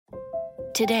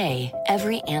Today,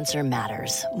 every answer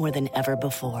matters more than ever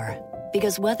before.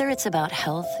 Because whether it's about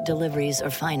health, deliveries, or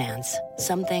finance,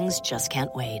 some things just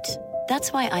can't wait.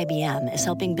 That's why IBM is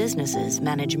helping businesses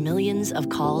manage millions of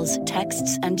calls,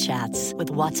 texts, and chats with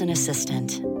Watson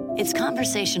Assistant. It's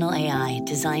conversational AI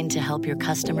designed to help your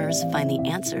customers find the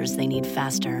answers they need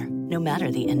faster, no matter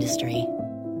the industry.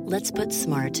 Let's put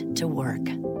smart to work.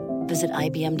 Visit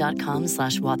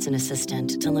IBM.com/Watson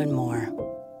Assistant to learn more.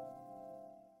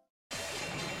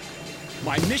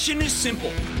 My mission is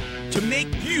simple, to make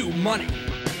you money.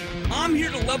 I'm here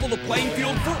to level the playing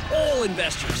field for all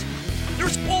investors.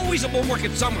 There's always a bull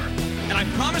market somewhere, and I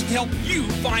promise to help you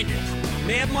find it.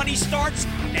 Mad Money starts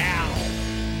now.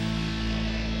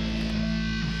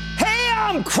 Hey,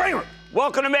 I'm Cramer.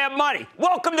 Welcome to Mad Money.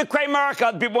 Welcome to Cramerica.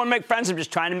 Other people want to make friends. I'm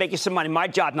just trying to make you some money. My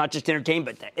job, not just to entertain,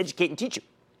 but to educate and teach you.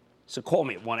 So call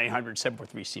me at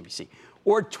 1-800-743-CNBC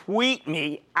or tweet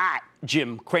me at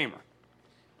Jim Cramer.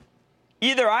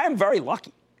 Either I am very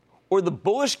lucky or the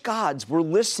bullish gods were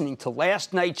listening to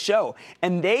last night's show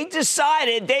and they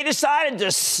decided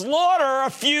to slaughter a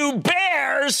few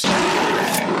bears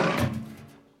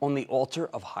on the altar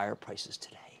of higher prices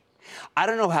today. I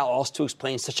don't know how else to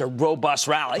explain such a robust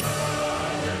rally.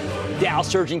 Dow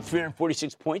surging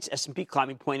 346 points, S&P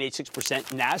climbing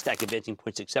 0.86%, NASDAQ advancing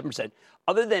 0.67%.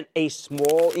 Other than a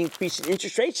small increase in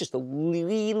interest rates, just a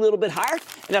little bit higher,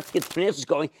 enough to get the financials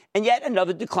going, and yet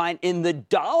another decline in the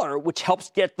dollar, which helps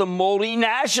get the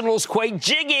multinationals quite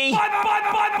jiggy.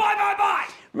 Bye.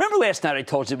 Remember last night I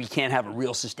told you we can't have a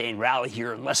real sustained rally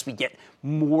here unless we get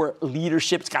more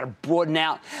leadership. It's got to broaden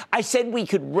out. I said we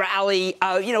could rally,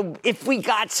 if we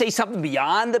got, say, something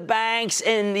beyond the banks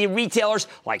and the retailers,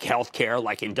 like healthcare,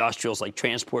 like industrials, like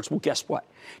transports. Well, guess what?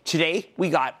 Today, we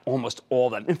got almost all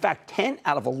of them. In fact, 10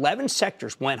 out of 11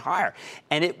 sectors went higher.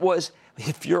 And it was,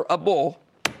 if you're a bull,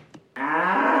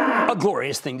 a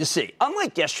glorious thing to see.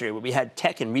 Unlike yesterday, where we had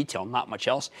tech and retail, not much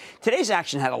else, today's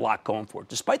action had a lot going for it.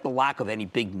 Despite the lack of any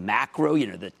big macro,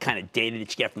 the kind of data that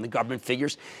you get from the government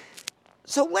figures.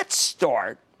 So let's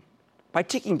start by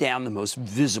taking down the most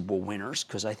visible winners,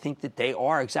 because I think that they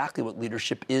are exactly what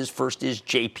leadership is. First is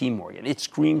J.P. Morgan. It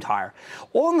screamed higher.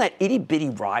 All in that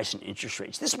itty-bitty rise in interest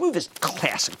rates. This move is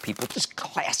classic, people, just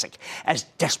classic. As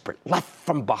desperate,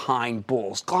 left-from-behind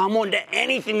bulls glom onto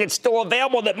anything that's still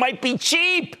available that might be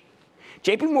cheap.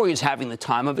 J.P. Morgan's having the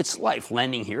time of its life,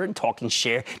 lending here and taking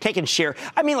share.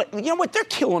 I mean, you know what? They're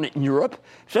killing it in Europe,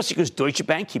 especially because Deutsche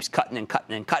Bank keeps cutting and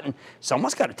cutting and cutting.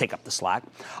 Someone's got to take up the slack.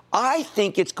 I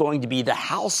think it's going to be the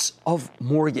House of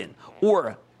Morgan,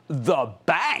 or the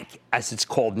bank, as it's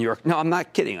called in New York. No, I'm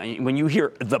not kidding. When you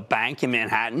hear the bank in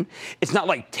Manhattan, it's not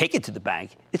like take it to the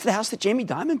bank. It's the house that Jamie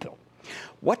Dimon built.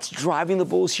 What's driving the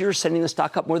bulls here, sending the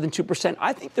stock up more than 2%?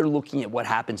 I think they're looking at what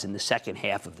happens in the second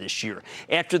half of this year,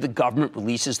 after the government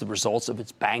releases the results of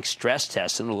its bank stress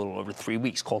test in a little over 3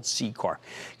 weeks, called CCAR.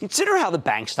 Consider how the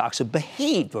bank stocks have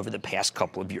behaved over the past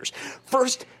couple of years.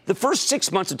 First, the first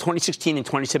 6 months of 2016 and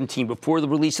 2017, before the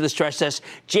release of the stress test,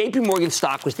 J.P. Morgan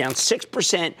stock was down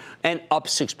 6% and up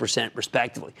 6%,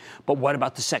 respectively. But what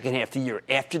about the second half of the year?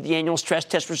 After the annual stress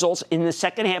test results, in the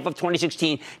second half of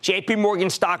 2016, J.P. Morgan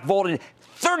stock vaulted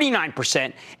 39%,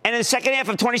 and in the second half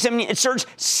of 2017, it surged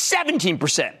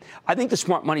 17%. I think the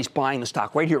smart money's buying the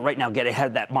stock right here, right now, get ahead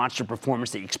of that monster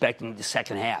performance that you expect in the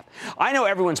second half. I know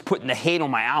everyone's putting the hate on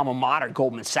my alma mater,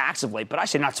 Goldman Sachs, of late, but I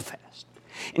say not so fast.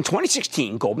 In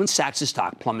 2016, Goldman Sachs'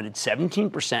 stock plummeted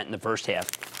 17% in the first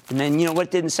half. And then you know what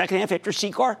it did in the second half after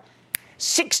CCAR?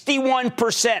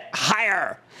 61%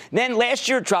 higher. Then last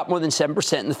year it dropped more than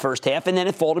 7% in the first half, and then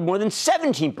it folded more than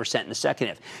 17% in the second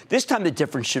half. This time the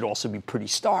difference should also be pretty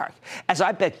stark, as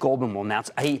I bet Goldman will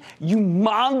announce a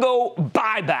humongo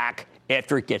buyback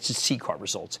after it gets its CCAR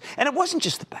results. And it wasn't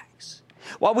just the banks.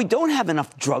 While we don't have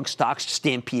enough drug stocks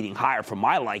stampeding higher for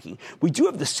my liking, we do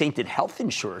have the sainted health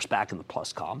insurers back in the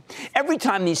plus column. Every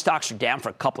time these stocks are down for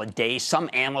a couple of days,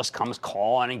 some analyst comes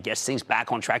calling and gets things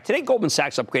back on track. Today, Goldman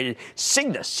Sachs upgraded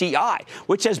Cigna, CI,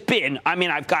 which has been,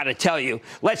 I've got to tell you,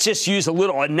 let's just use a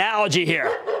little analogy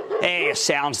here. Hey, it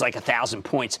sounds like 1,000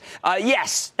 points.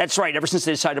 Yes, that's right. Ever since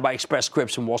they decided to buy Express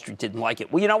Scripts and Wall Street didn't like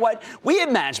it. Well, you know what? We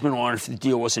had management on if the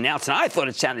deal was announced, and I thought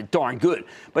it sounded darn good.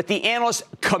 But the analyst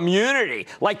community,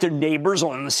 like their neighbors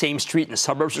on the same street in the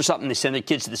suburbs or something, they send their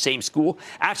kids to the same school.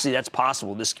 Actually, that's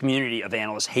possible. This community of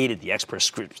analysts hated the Express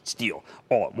Scripts deal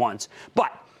all at once.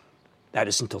 But that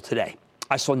is until today.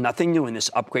 I saw nothing new in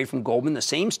this upgrade from Goldman. The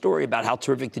same story about how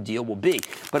terrific the deal will be.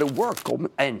 But it worked.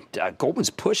 Goldman's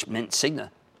push meant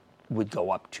Cigna would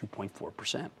go up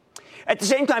 2.4%. At the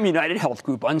same time, United Health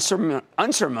Group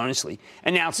unceremoniously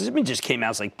announces, it just came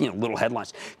out, it's like, little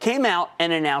headlines, came out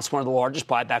and announced one of the largest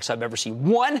buybacks I've ever seen,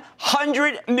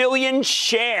 100 million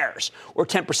shares, or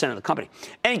 10% of the company.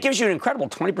 And it gives you an incredible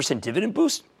 20% dividend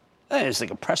boost. It's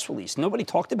like a press release. Nobody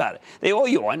talked about it. They owe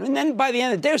you one. And then by the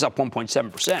end of the day, it's up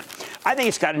 1.7%. I think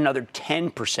it's got another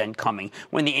 10% coming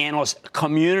when the analyst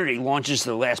community launches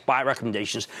their last buy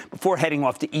recommendations before heading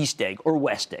off to East Egg or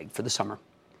West Egg for the summer.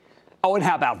 Oh, and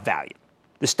how about value?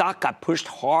 The stock got pushed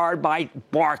hard by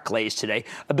Barclays today,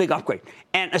 a big upgrade,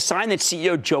 and a sign that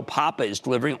CEO Joe Papa is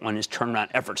delivering on his turnaround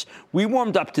efforts. We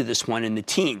warmed up to this one in the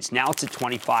teens. Now it's at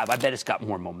 25. I bet it's got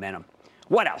more momentum.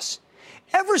 What else?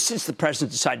 Ever since the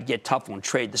president decided to get tough on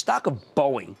trade, the stock of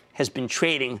Boeing has been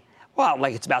trading, well,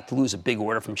 like it's about to lose a big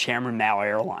order from Chairman Mao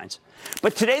Airlines.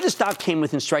 But today the stock came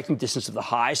within striking distance of the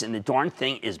highs, and the darn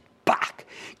thing is back.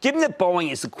 Given that Boeing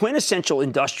is the quintessential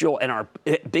industrial and our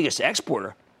biggest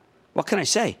exporter, what can I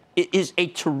say? It is a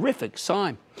terrific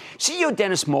sign. CEO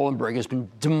Dennis Muhlenberg has been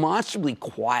demonstrably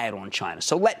quiet on China,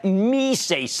 so let me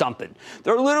say something.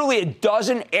 There are literally a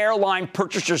dozen airline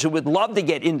purchasers who would love to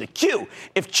get in the queue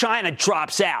if China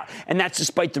drops out, and that's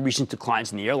despite the recent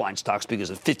declines in the airline stocks because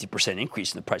of a 50%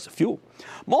 increase in the price of fuel.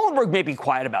 Muhlenberg may be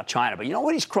quiet about China, but you know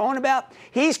what he's crowing about?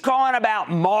 He's crowing about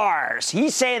Mars.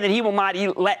 He's saying that he will not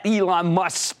let Elon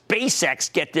Musk's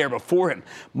SpaceX get there before him.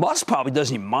 Musk probably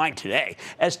doesn't even mind today,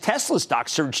 as Tesla stock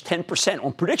surged 10%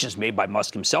 on predictions made by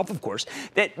Musk himself, of course,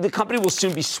 that the company will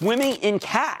soon be swimming in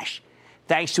cash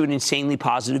thanks to an insanely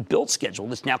positive build schedule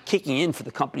that's now kicking in for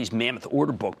the company's mammoth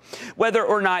order book. Whether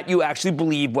or not you actually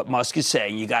believe what Musk is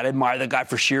saying, you got to admire the guy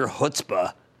for sheer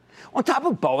chutzpah. On top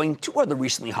of Boeing, two other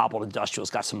recently hobbled industrials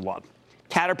got some love.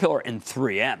 Caterpillar and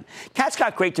 3M. Cat's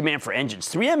got great demand for engines.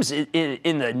 3M's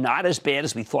in the not as bad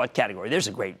as we thought category.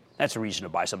 That's a reason to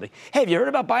buy something. Hey, have you heard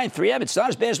about buying 3M? It's not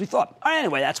as bad as we thought. All right,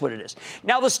 anyway, that's what it is.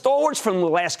 Now, the stalwarts from the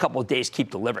last couple of days keep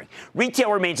delivering.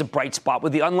 Retail remains a bright spot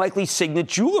with the unlikely Signet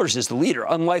Jewelers as the leader.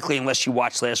 Unlikely unless you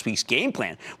watched last week's game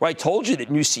plan, where I told you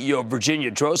that new CEO Virginia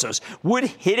Drozos would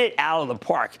hit it out of the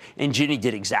park. And Ginny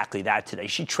did exactly that today.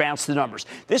 She trounced the numbers,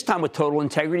 this time with total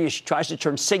integrity as she tries to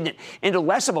turn Signet into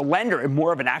less of a lender and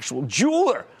more of an actual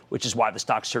jeweler, which is why the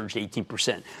stock surged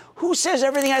 18%. Who says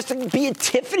everything has to be at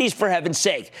Tiffany's, for heaven's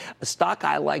sake? A stock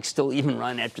I like still even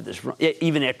after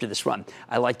this run.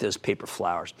 I like those paper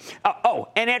flowers.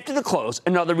 And after the close,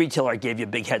 another retailer I gave you a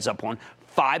big heads up on,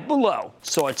 Five Below,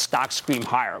 saw its stock scream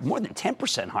higher, more than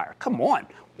 10% higher. Come on,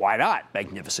 why not?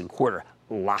 Magnificent quarter.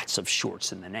 Lots of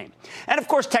shorts in the name. And, of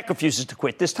course, tech refuses to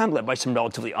quit, this time led by some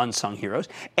relatively unsung heroes.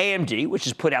 AMD, which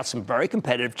has put out some very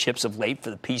competitive chips of late for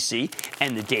the PC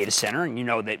and the data center, and you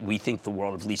know that we think the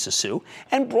world of Lisa Su.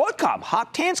 And Broadcom,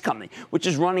 Hop Tan's company, which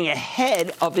is running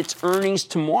ahead of its earnings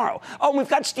tomorrow. Oh, and we've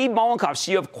got Steve Mollenkopf,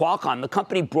 CEO of Qualcomm, the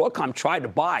company Broadcom tried to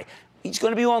buy. He's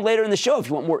going to be on later in the show if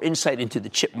you want more insight into the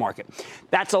chip market.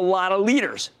 That's a lot of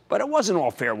leaders, but it wasn't all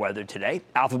fair weather today.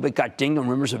 Alphabet got dinged on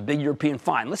rumors of a big European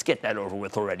fine. Let's get that over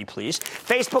with already, please.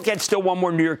 Facebook had still one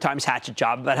more New York Times hatchet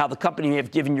job about how the company may have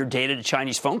given your data to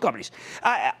Chinese phone companies.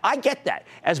 I get that.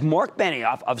 As Mark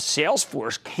Benioff of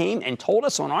Salesforce came and told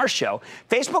us on our show,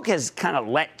 Facebook has kind of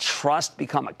let trust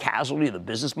become a casualty of the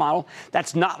business model.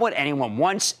 That's not what anyone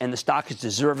wants, and the stock is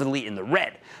deservedly in the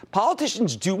red.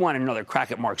 Politicians do want another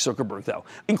crack at Mark Zuckerberg, though,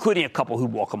 including a couple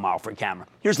who'd walk a mile for a camera.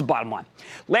 Here's the bottom line.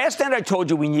 Last night I told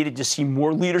you we needed to see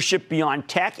more leadership beyond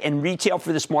tech and retail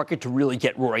for this market to really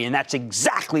get roaring, and that's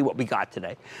exactly what we got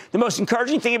today. The most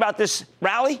encouraging thing about this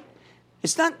rally,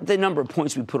 it's not the number of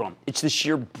points we put on. It's the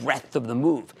sheer breadth of the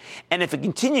move. And if it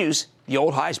continues, the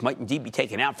old highs might indeed be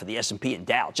taken out for the S&P and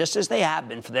Dow, just as they have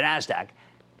been for the NASDAQ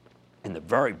and the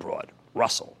very broad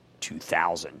Russell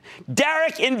 2000.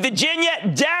 Derek in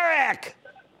Virginia. Derek!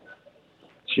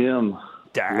 Jim,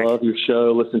 Derek. Love your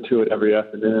show. Listen to it every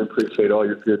afternoon. Appreciate all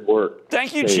your good work.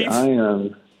 Thank you, Chief. I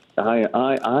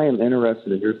am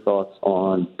interested in your thoughts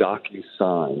on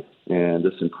DocuSign and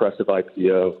this impressive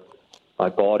IPO. I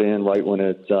bought in right when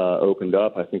it opened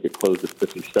up. I think it closed at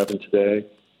 57 today.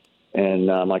 And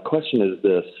my question is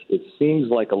this. It seems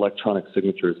like electronic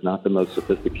signature is not the most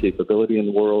sophisticated capability in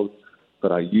the world,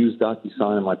 but I use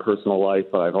DocuSign in my personal life,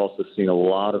 but I've also seen a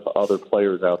lot of other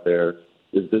players out there.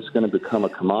 Is this going to become a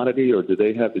commodity, or do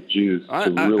they have the juice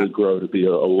to really grow to be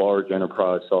a large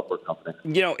enterprise software company?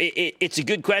 You know, it's a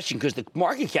good question because the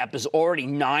market cap is already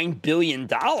 $9 billion,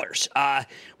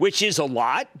 which is a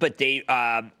lot, but they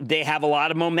have a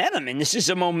lot of momentum. And this is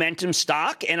a momentum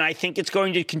stock, and I think it's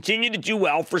going to continue to do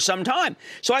well for some time.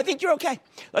 So I think you're okay.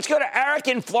 Let's go to Eric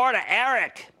in Florida.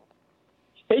 Eric.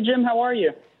 Hey, Jim, how are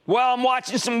you? Well, I'm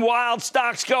watching some wild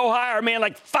stocks go higher, man,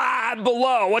 like Five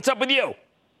Below. What's up with you?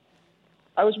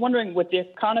 I was wondering, with the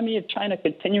economy of China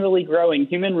continually growing,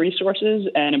 human resources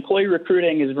and employee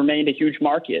recruiting has remained a huge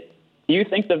market. Do you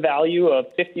think the value of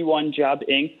 51 Job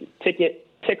Inc.,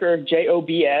 ticker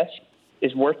JOBS,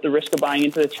 is worth the risk of buying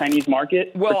into the Chinese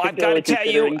market? Well, I've got to tell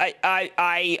you,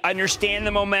 I understand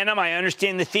the momentum. I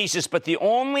understand the thesis. But the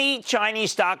only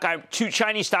Chinese stock, two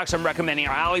Chinese stocks I'm recommending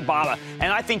are Alibaba.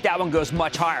 And I think that one goes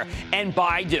much higher. And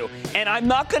Baidu. And I'm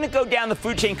not going to go down the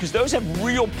food chain because those have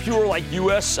real pure, like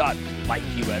U.S.,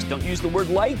 don't use the word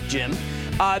like, Jim.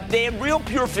 They have real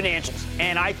pure financials.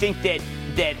 And I think that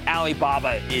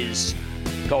Alibaba is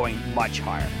going much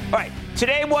higher. All right.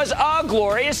 Today was a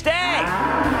glorious day.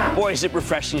 Boy, is it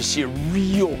refreshing to see a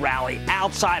real rally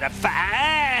outside of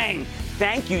FANG.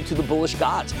 Thank you to the bullish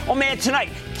gods. Oh, man, tonight,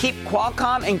 keep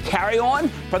Qualcomm and carry on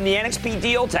from the NXP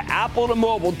deal to Apple to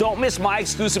mobile. Don't miss my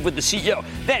exclusive with the CEO.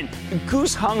 Then,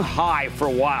 Goose hung high for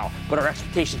a while, but our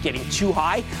expectations getting too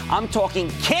high. I'm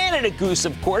talking Canada Goose,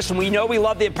 of course, and we know we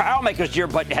love the apparel makers here,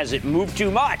 but has it moved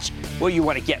too much? Well, you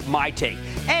want to get my take.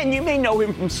 And you may know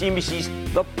him from CNBC's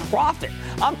The Prophet.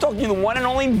 I'm talking to the one and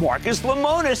only Marcus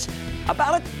Lemonis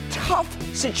about a tough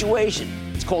situation.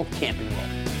 It's called Camping World.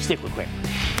 Stick with Cramer.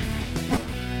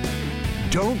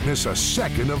 Don't miss a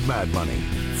second of Mad Money.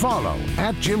 Follow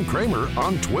 @Jim Cramer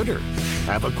on Twitter.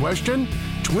 Have a question?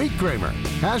 Tweet Cramer.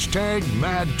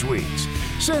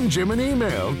 #MadTweets. Send Jim an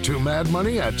email to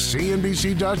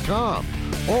madmoney@cnbc.com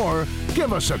or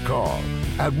give us a call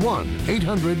at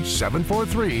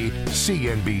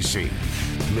 1-800-743-CNBC.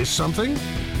 Miss something?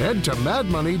 Head to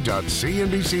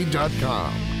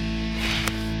madmoney.cnbc.com.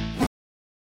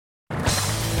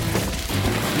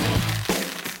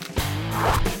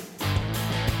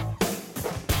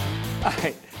 All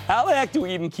right. How the heck do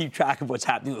we even keep track of what's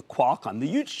happening with Qualcomm, the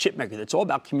huge chip maker that's all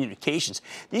about communications?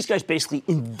 These guys basically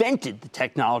invented the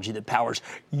technology that powers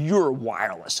your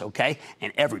wireless, okay,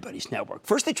 and everybody's network.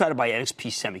 First, they try to buy NXP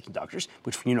Semiconductors,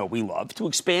 which we love, to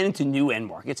expand into new end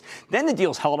markets. Then the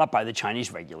deal's held up by the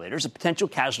Chinese regulators, a potential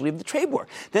casualty of the trade war.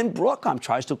 Then Broadcom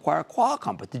tries to acquire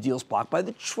Qualcomm, but the deal's blocked by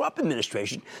the Trump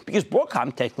administration because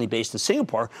Broadcom, technically based in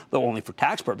Singapore, though only for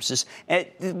tax purposes,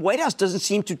 the White House doesn't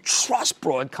seem to trust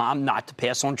Broadcom not to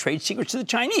pass on trade secrets to the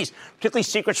Chinese, particularly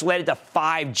secrets related to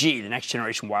 5G, the next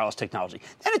generation wireless technology.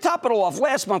 Then to top it all off,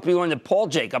 last month we learned that Paul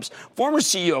Jacobs, former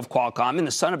CEO of Qualcomm and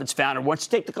the son of its founder, wants to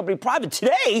take the company private.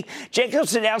 Today,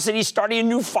 Jacobs announced that he's starting a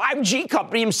new 5G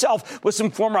company himself with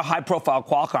some former high-profile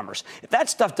Qualcommers. If that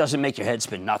stuff doesn't make your head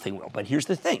spin, nothing will. But here's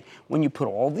the thing. When you put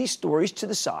all these stories to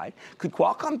the side, could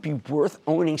Qualcomm be worth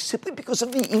owning simply because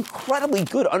of the incredibly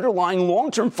good underlying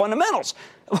long-term fundamentals?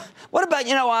 What about,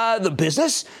 the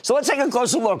business? So let's take a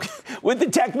closer look with the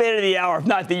tech man of the hour, if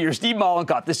not the year, Steve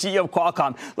Mollenkopf, the CEO of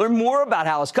Qualcomm. Learn more about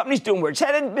how his company's doing, where it's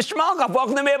headed. Mr. Mollenkopf,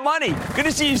 welcome to Mad Money. Good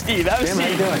to see you, Steve. Jim, how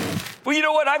you doing? Well, you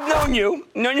know what? I've known you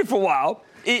for a while.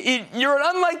 You're an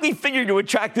unlikely figure to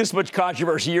attract this much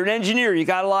controversy. You're an engineer. You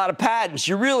got a lot of patents.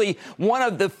 You're really one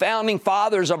of the founding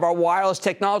fathers of our wireless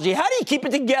technology. How do you keep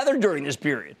it together during this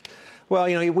period? Well,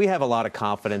 we have a lot of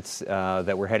confidence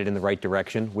that we're headed in the right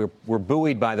direction. We're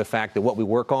buoyed by the fact that what we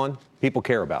work on, people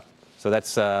care about. So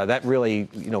that's that really,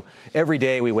 every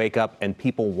day we wake up and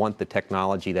people want the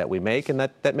technology that we make, and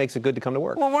that makes it good to come to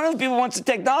work. Well, one of the people wants the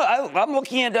technology. I'm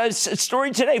looking at a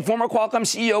story today. Former Qualcomm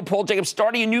CEO Paul Jacobs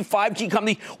starting a new 5G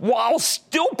company while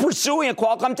still pursuing a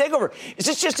Qualcomm takeover. Is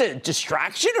this just a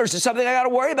distraction, or is this something I got to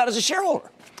worry about as a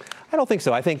shareholder? I don't think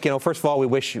so. I think, first of all, we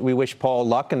wish Paul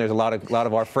luck, and there's a lot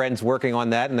of our friends working on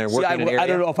that, and they're working in an area. I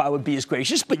don't know if I would be as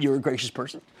gracious, but you're a gracious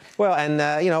person. Well, and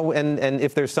and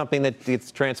if there's something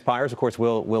that transpires, of course,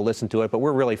 we'll listen to it. But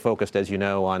we're really focused, as you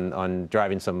know, on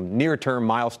driving some near-term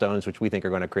milestones, which we think are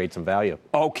going to create some value.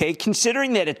 Okay,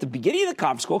 considering that at the beginning of the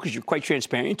conference call, because you're quite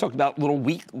transparent, you talked about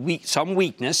some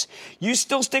weakness, you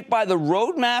still stick by the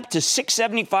roadmap to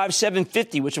 675,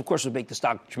 750, which of course would make the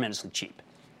stock tremendously cheap.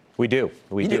 We do.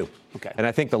 We do. Okay. And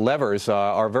I think the levers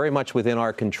are very much within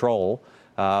our control.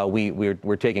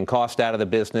 We're taking cost out of the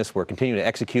business. We're continuing to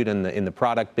execute in the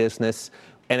product business.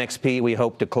 NXP, we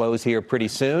hope to close here pretty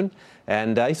soon.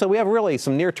 And so we have really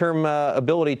some near-term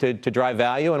ability to drive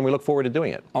value, and we look forward to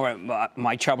doing it. All right.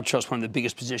 My Travel Trust, one of the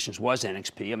biggest positions was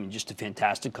NXP. I mean, just a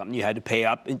fantastic company. You had to pay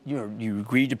up. You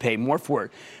agreed to pay more for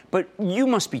it. But you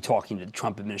must be talking to the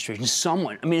Trump administration,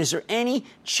 someone. I mean, is there any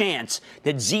chance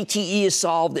that ZTE is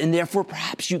solved and therefore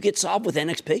perhaps you get solved with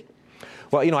NXP?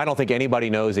 Well, I don't think anybody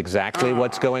knows exactly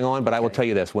what's going on, but I will tell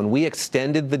you this. When we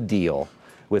extended the deal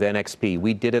with NXP,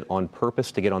 we did it on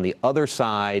purpose to get on the other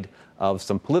side of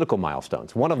some political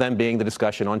milestones, one of them being the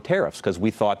discussion on tariffs, because we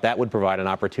thought that would provide an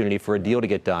opportunity for a deal to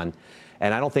get done.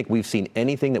 And I don't think we've seen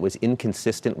anything that was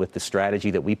inconsistent with the strategy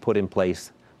that we put in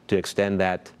place to extend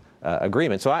that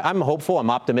agreement. So I'm hopeful, I'm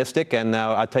optimistic, and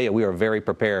I'll tell you, we are very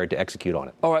prepared to execute on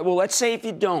it. All right, well, let's say if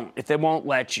you don't, if they won't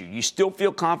let you, you still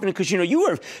feel confident because, you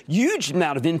are a huge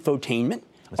amount of infotainment.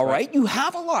 That's all right. You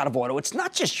have a lot of auto. It's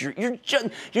not just you're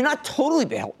not totally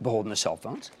beholden to cell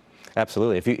phones.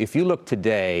 Absolutely. If you look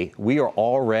today, we are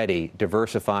already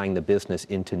diversifying the business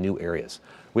into new areas.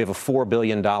 We have a $4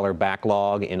 billion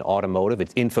backlog in automotive.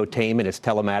 It's infotainment, it's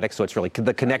telematics, so it's really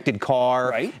the connected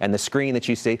car and the screen that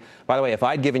you see. By the way, if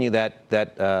I'd given you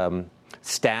that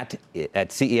stat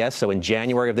at CES, so in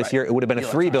January of this year, it would have been a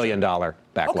 $3 billion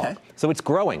backlog. Okay. So it's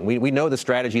growing. We know the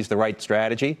strategy is the right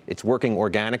strategy. It's working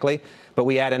organically. But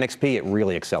we add NXP, it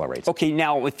really accelerates. Okay,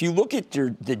 now, if you look at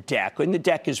the deck, and the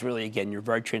deck is really, again, you're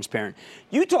very transparent.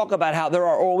 You talk about how there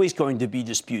are always going to be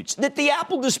disputes, that the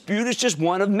Apple dispute is just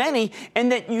one of many,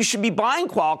 and that you should be buying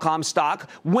Qualcomm stock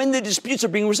when the disputes are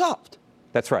being resolved.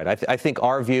 That's right. I think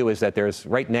our view is that there's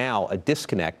right now a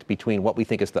disconnect between what we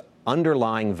think is the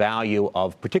underlying value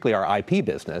of particularly our IP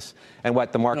business and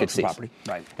what the market sees. Property.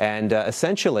 Right. And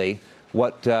essentially,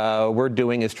 what we're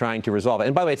doing is trying to resolve it.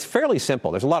 And by the way, it's fairly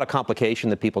simple. There's a lot of complication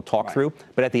that people talk through.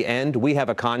 But at the end, we have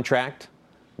a contract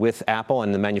with Apple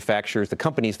and the manufacturers, the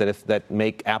companies that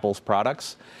make Apple's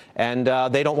products, and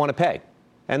they don't want to pay.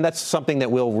 And that's something that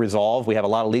we'll resolve. We have a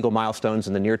lot of legal milestones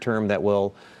in the near term that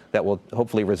will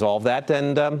hopefully resolve that,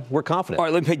 and we're confident. All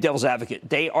right, let me play devil's advocate.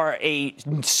 They are a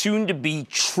soon-to-be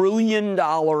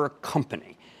trillion-dollar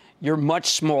company. You're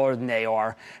much smaller than they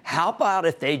are. How about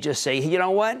if they just say, you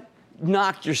know what?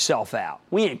 Knock yourself out.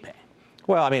 We ain't paying.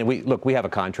 Well, I mean, we have a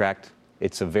contract.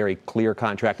 It's a very clear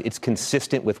contract. It's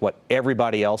consistent with what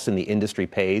everybody else in the industry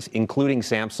pays, including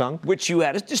Samsung. Which you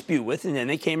had a dispute with, and then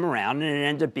they came around, and it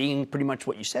ended up being pretty much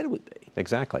what you said it would be.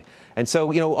 Exactly. And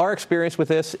so, our experience with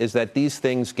this is that these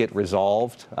things get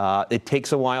resolved. It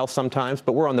takes a while sometimes,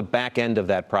 but we're on the back end of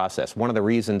that process. One of the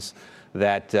reasons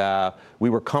that we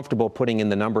were comfortable putting in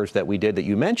the numbers that we did that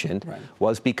you mentioned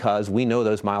was because we know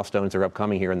those milestones are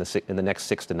upcoming here in the next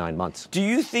 6 to 9 months. Do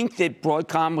you think that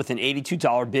Broadcom with an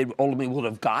 $82 bid ultimately would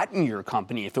have gotten your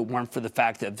company if it weren't for the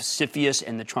fact of CFIUS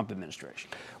and the Trump administration?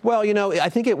 Well, I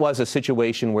think it was a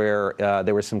situation where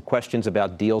there were some questions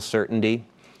about deal certainty,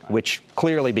 which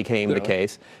clearly became the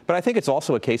case. But I think it's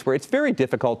also a case where it's very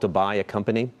difficult to buy a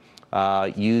company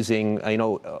using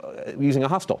a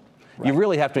hostile. You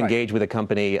really have to engage with a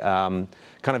company kind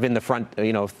of in the front,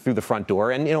 through the front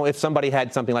door. And, if somebody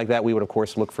had something like that, we would, of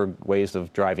course, look for ways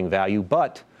of driving value.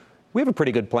 But we have a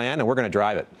pretty good plan, and we're going to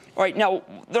drive it. All right. Now,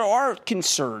 there are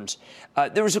concerns.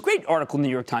 There was a great article in the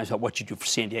New York Times about what you do for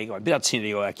San Diego. I've been out to San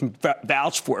Diego. I can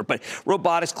vouch for it. But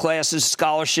robotics classes,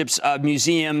 scholarships,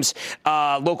 museums,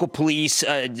 local police,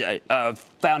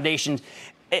 foundations.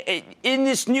 In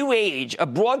this new age, a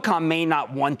Broadcom may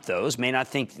not want those, may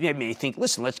think,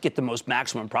 listen, let's get the most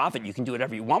maximum profit. You can do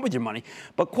whatever you want with your money.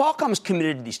 But Qualcomm's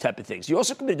committed to these type of things. You're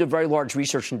also committed to a very large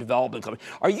research and development company.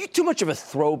 Are you too much of a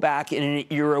throwback in an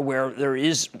era where there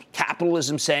is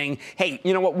capitalism saying, hey,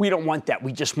 you know what, we don't want that.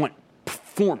 We just want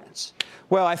performance?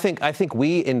 Well, I think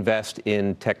we invest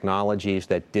in technologies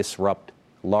that disrupt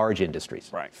large industries.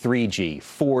 Right. 3G,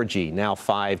 4G, now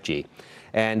 5G.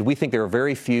 And we think there are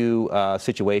very few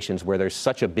situations where there's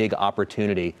such a big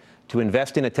opportunity to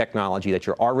invest in a technology that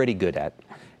you're already good at,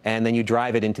 and then you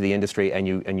drive it into the industry and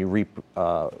you reap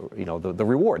the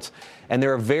rewards. And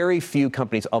there are very few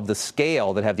companies of the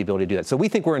scale that have the ability to do that. So we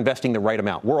think we're investing the right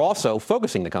amount. We're also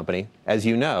focusing the company, as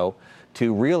you know,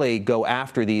 to really go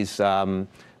after these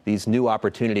new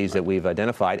opportunities that we've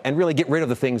identified and really get rid of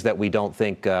the things that we don't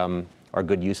think are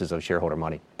good uses of shareholder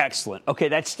money. Excellent. Okay,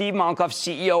 that's Steve Monkoff,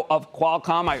 CEO of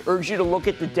Qualcomm. I urge you to look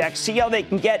at the deck, see how they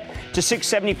can get to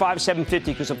 $675, $750,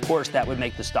 because, of course, that would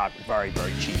make the stock very,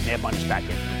 very cheap. They have money back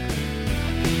in.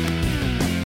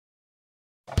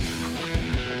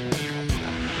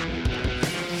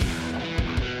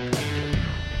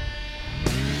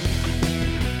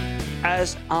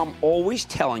 As I'm always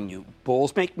telling you,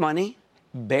 bulls make money,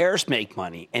 bears make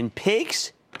money, and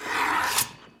pigs,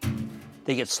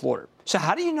 they get slaughtered. So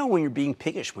how do you know when you're being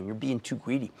piggish, when you're being too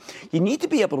greedy? You need to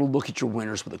be able to look at your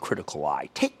winners with a critical eye.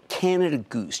 Take Canada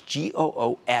Goose,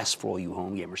 Goos for all you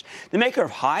home gamers, the maker of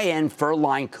high-end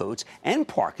fur-lined coats and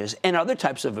parkas and other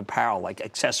types of apparel like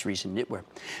accessories and knitwear.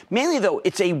 Mainly, though,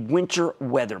 it's a winter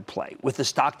weather play with a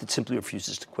stock that simply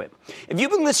refuses to quit. If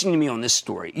you've been listening to me on this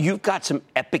story, you've got some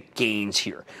epic gains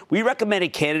here. We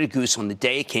recommended Canada Goose on the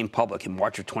day it came public in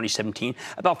March of 2017,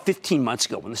 about 15 months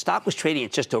ago, when the stock was trading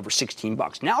at just over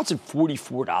 $16. Now it's at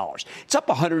 $44. It's up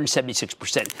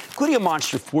 176%, including a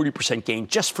monster 40% gain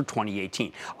just for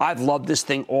 2018. I've loved this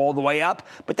thing all the way up,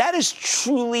 but that is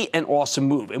truly an awesome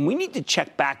move, and we need to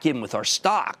check back in with our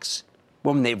stocks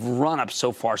when they've run up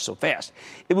so far so fast.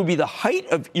 It would be the height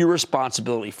of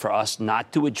irresponsibility for us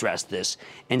not to address this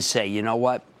and say, you know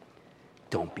what?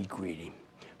 Don't be greedy.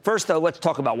 First, though, let's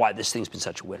talk about why this thing's been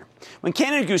such a winner. When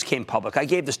Canada Goose came public, I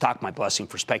gave the stock my blessing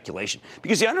for speculation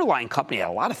because the underlying company had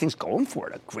a lot of things going for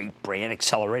it. A great brand,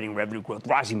 accelerating revenue growth,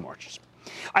 rising margins.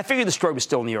 I figured the story was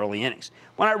still in the early innings.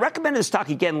 When I recommended the stock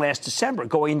again last December,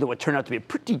 going into what turned out to be a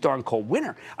pretty darn cold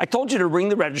winter, I told you to ring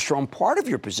the register on part of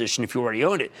your position if you already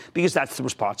owned it, because that's the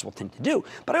responsible thing to do.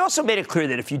 But I also made it clear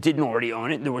that if you didn't already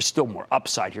own it, there was still more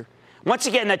upside here. Once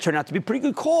again, that turned out to be a pretty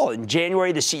good call. In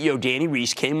January, the CEO, Danny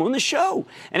Reese, came on the show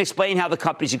and explained how the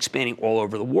company's expanding all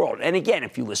over the world. And again,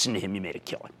 if you listen to him, you made a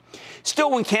killing. Still,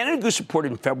 when Canada Goose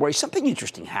reported in February, something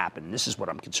interesting happened, and this is what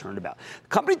I'm concerned about. The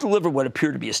company delivered what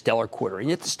appeared to be a stellar quarter, and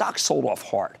yet the stock sold off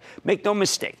hard. Make no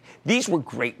mistake, these were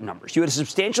great numbers. You had a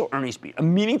substantial earnings beat, a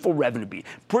meaningful revenue beat,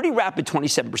 pretty rapid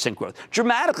 27% growth,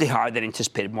 dramatically higher than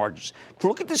anticipated margins. To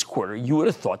look at this quarter, you would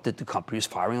have thought that the company was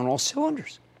firing on all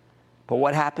cylinders. But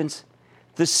what happens?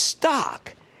 The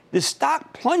stock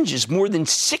plunges more than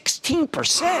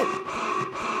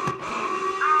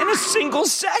 16% in a single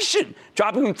session,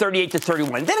 dropping from 38 to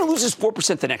 31. Then it loses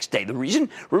 4% the next day. The reason?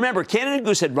 Remember, Canada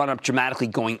Goose had run up dramatically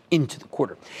going into the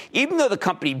quarter. Even though the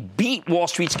company beat Wall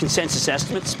Street's consensus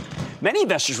estimates, many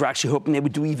investors were actually hoping they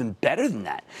would do even better than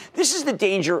that. This is the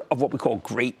danger of what we call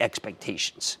great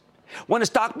expectations. When a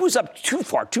stock moves up too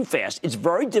far, too fast, it's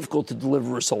very difficult to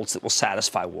deliver results that will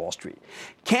satisfy Wall Street.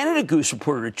 Canada Goose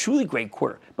reported a truly great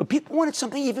quarter, but people wanted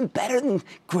something even better than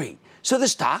great. So the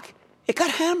stock, it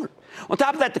got hammered. On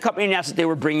top of that, the company announced that they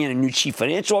were bringing in a new chief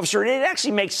financial officer, and it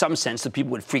actually makes some sense that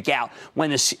people would freak out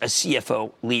when a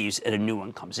CFO leaves and a new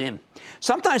one comes in.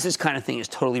 Sometimes this kind of thing is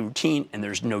totally routine and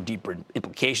there's no deeper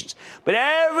implications. But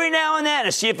every now and then,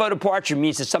 a CFO departure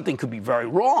means that something could be very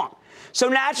wrong. So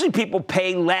naturally, people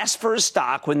pay less for a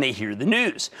stock when they hear the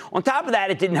news. On top of that,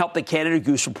 it didn't help that Canada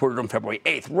Goose reported on February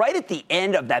 8th, right at the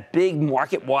end of that big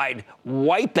market-wide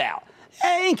wipeout,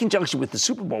 in conjunction with the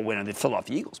Super Bowl winner, the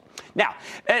Philadelphia Eagles. Now,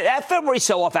 that February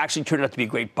sell-off actually turned out to be a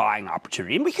great buying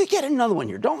opportunity, and we could get another one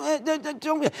here.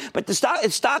 But the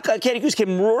stock Canada Goose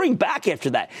came roaring back after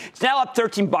that. It's now up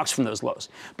 $13 from those lows.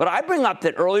 But I bring up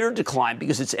that earlier decline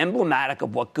because it's emblematic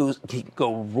of what can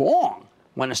go wrong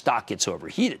when a stock gets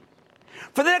overheated.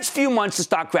 For the next few months, the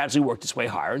stock gradually worked its way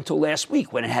higher until last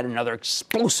week when it had another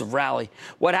explosive rally.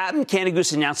 What happened? Canada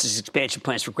Goose announced its expansion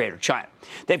plans for Greater China.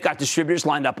 They've got distributors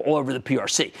lined up all over the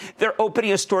PRC. They're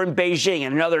opening a store in Beijing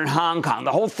and another in Hong Kong.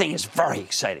 The whole thing is very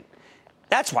exciting.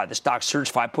 That's why the stock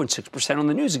surged 5.6% on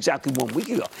the news exactly 1 week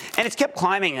ago. And it's kept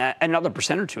climbing another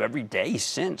percent or two every day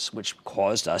since, which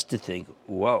caused us to think,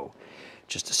 whoa,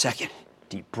 just a second,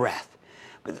 deep breath.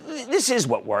 But this is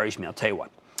what worries me, I'll tell you what.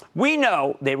 We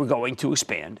know they were going to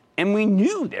expand, and we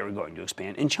knew they were going to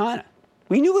expand in China.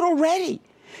 We knew it already.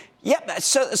 Yep.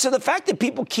 So the fact that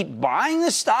people keep buying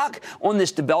this stock on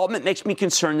this development makes me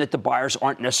concerned that the buyers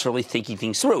aren't necessarily thinking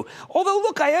things through. Although,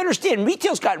 look, I understand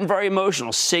retail's gotten very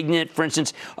emotional. Signet, for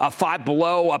instance, Five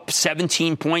Below up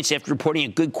 17 points after reporting a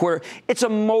good quarter. It's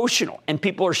emotional, and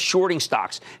people are shorting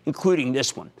stocks, including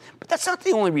this one. But that's not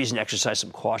the only reason to exercise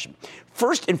some caution.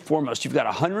 First and foremost, you've got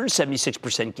a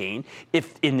 176% gain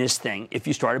in this thing if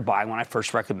you started buying when I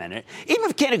first recommended it. Even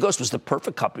if Canada Goose was the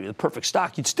perfect company, the perfect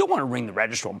stock, you'd still want to ring the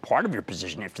register on part of your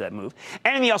position after that move.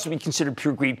 Anything else would be considered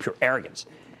pure greed, pure arrogance.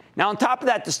 Now, on top of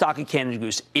that, the stock of Canada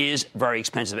Goose is very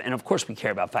expensive. And, of course, we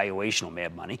care about valuation on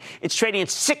Mad Money. It's trading at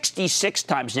 66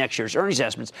 times next year's earnings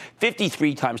estimates,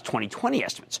 53 times 2020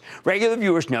 estimates. Regular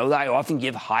viewers know that I often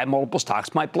give high multiple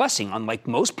stocks my blessing, unlike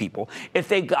most people, if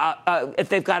they've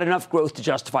got enough growth to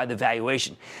justify the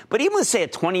valuation. But even with, say, a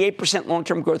 28%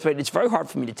 long-term growth rate, it's very hard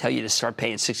for me to tell you to start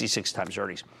paying 66 times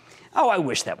earnings. Oh, I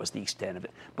wish that was the extent of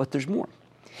it. But there's more.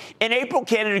 In April,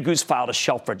 Canada Goose filed a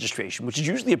shelf registration, which is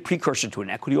usually a precursor to an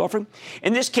equity offering.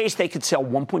 In this case, they could sell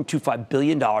 $1.25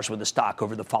 billion worth of stock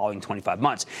over the following 25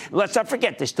 months. And let's not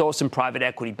forget, they still have some private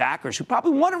equity backers who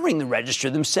probably want to ring the register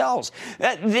themselves.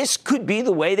 This could be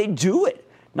the way they do it.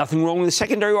 Nothing wrong with the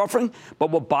secondary offering, but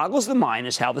what boggles the mind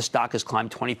is how the stock has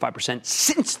climbed 25%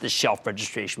 since the shelf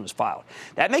registration was filed.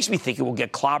 That makes me think it will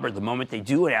get clobbered the moment they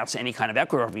do announce any kind of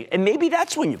equity offering, and maybe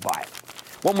that's when you buy it.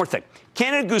 One more thing.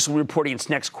 Canada Goose will be reporting its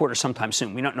next quarter sometime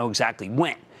soon. We don't know exactly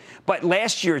when. But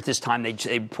last year at this time, they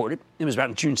reported, it was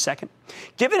around June 2nd.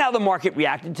 Given how the market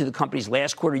reacted to the company's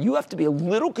last quarter, you have to be a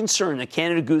little concerned that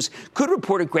Canada Goose could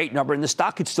report a great number and the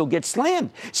stock could still get slammed.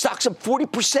 Stock's up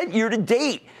 40% year to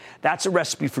date. That's a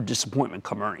recipe for disappointment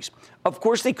come earnings. Of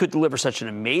course, they could deliver such an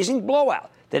amazing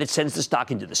blowout that it sends the stock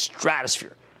into the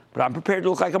stratosphere. But I'm prepared to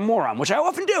look like a moron, which I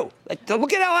often do. Like,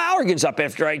 look at how arrogant's up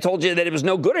after I told you that it was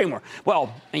no good anymore.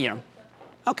 Well,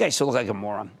 Okay, so look like a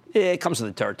moron. It comes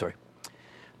with the territory.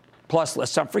 Plus,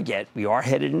 let's not forget, we are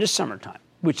headed into summertime,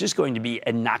 which is going to be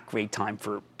a not great time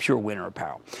for pure winter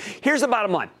apparel. Here's the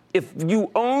bottom line. If you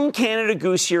own Canada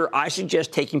Goose here, I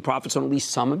suggest taking profits on at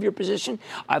least some of your position.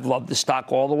 I've loved the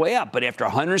stock all the way up, but after a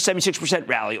 176%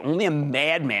 rally, only a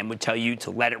madman would tell you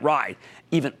to let it ride.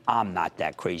 Even I'm not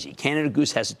that crazy. Canada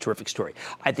Goose has a terrific story.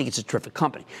 I think it's a terrific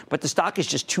company, but the stock is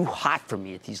just too hot for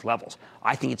me at these levels.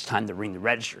 I think it's time to ring the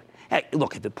register. Hey,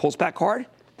 look, if it pulls back hard,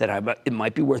 then it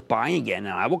might be worth buying again,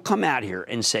 and I will come out here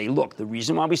and say, look, the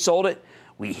reason why we sold it,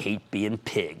 we hate being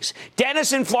pigs.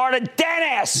 Dennis in Florida.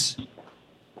 Dennis!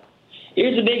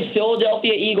 Here's a big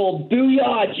Philadelphia Eagle.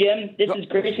 Booyah, Jim. This is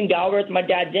Grayson Gallagher with my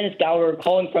dad, Dennis Gallagher,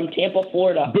 calling from Tampa,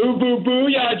 Florida. Boo, boo,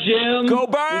 booyah, Jim. Go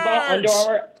Birds! We bought Under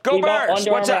Armour. Go we bought Birds!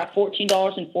 Under What's Armour up? at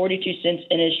 $14.42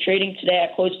 and is trading today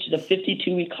at close to the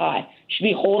 52-week high. Should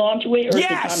we hold on to it, or is it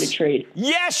time to trade?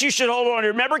 Yes, you should hold on to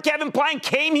it. Remember Kevin Plank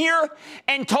came here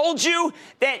and told you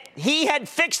that he had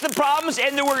fixed the problems,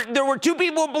 and there were two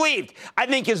people who believed. I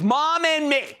think his mom and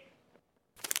me.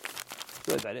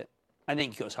 Really about it. I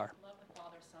think he goes hard.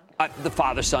 The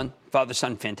father-son,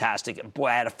 fantastic. Boy,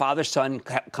 I had a father-son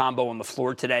combo on the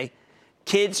floor today.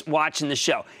 Kids watching the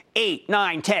show, 8,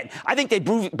 9, 10. I think they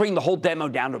bring the whole demo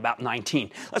down to about 19.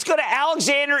 Let's go to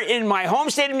Alexander in my home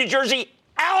state of New Jersey.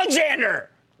 Alexander!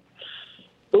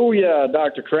 Oh, yeah,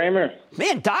 Dr. Cramer.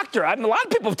 Man, doctor, a lot of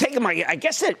people have taken my,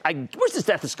 where's the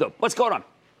stethoscope? What's going on?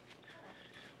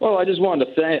 Well, I just wanted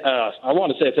to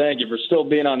say thank you for still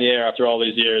being on the air after all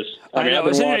these years. I know,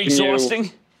 isn't it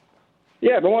exhausting?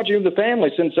 Yeah, I've been watching you with the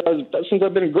family since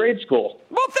I've been in grade school.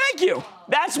 Well, thank you.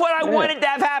 That's what I wanted to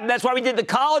have happen. That's why we did the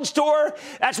college tour.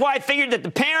 That's why I figured that the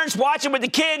parents watch it with the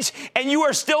kids, and you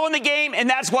are still in the game, and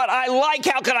that's what I like.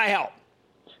 How can I help?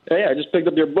 Hey, I just picked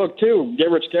up your book, too,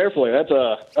 Get Rich Carefully. That's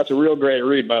a real great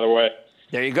read, by the way.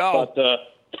 There you go. But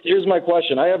here's my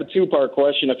question. I have a two-part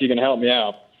question if you can help me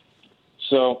out.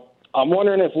 So I'm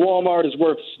wondering if Walmart is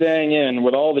worth staying in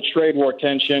with all the trade war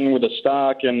tension with the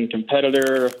stock and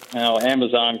competitor,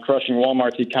 Amazon crushing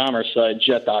Walmart's e-commerce site,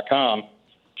 Jet.com.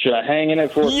 Should I hang in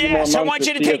it for a few more months? Yes, I want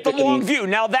you to take the long view.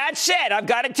 Now, that said, I've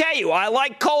got to tell you, I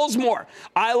like Kohl's more.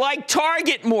 I like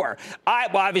Target more.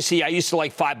 Obviously, I used to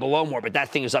like Five Below more, but that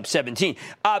thing is up 17.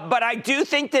 But I do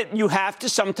think that you have to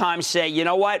sometimes say, you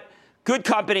know what? Good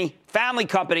company, family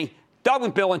company, Doug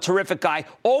McMillon, terrific guy.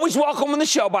 Always welcome on the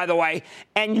show, by the way.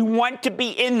 And you want to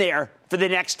be in there for the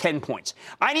next 10 points.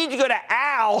 I need to go to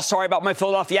Al. Sorry about my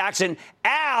Philadelphia accent.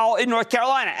 Al in North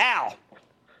Carolina. Al.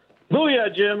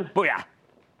 Booyah, Jim. Booyah.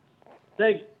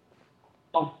 Thanks.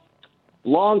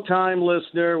 Long-time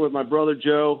listener with my brother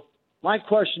Joe. My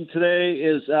question today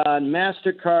is on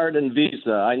MasterCard and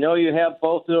Visa. I know you have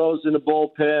both of those in the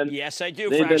bullpen. Yes, I do.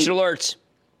 Fraction alerts.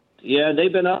 Yeah,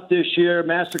 they've been up this year.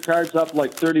 MasterCard's up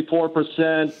like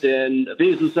 34%, and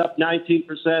Visa's up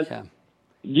 19%. Yeah. Do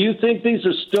you think these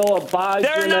are still a buy?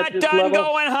 They're not done level?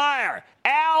 Going higher.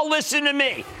 Al, listen to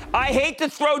me. I hate to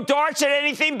throw darts at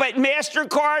anything, but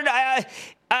MasterCard,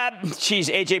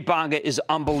 AJ Bonga is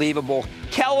unbelievable.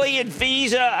 Kelly at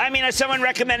Visa, someone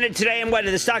recommended today, and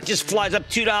the stock just flies up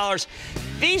 $2.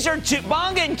 These are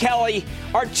Bonga and Kelly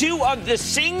are two of the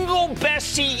single best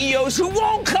CEOs who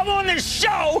won't come on this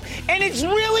show, and it's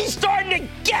really starting to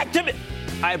get to me.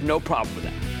 I have no problem with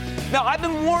that. Now, I've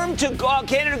been warmed to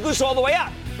Canada Goose all the way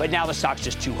up, but now the stock's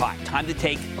just too hot. Time to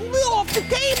take a little off the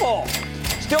table.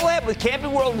 Still ahead with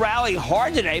Camping World rallying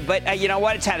hard today, but you know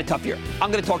what? It's had a tough year.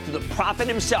 I'm going to talk to the prophet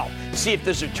himself, see if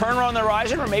there's a turnaround on the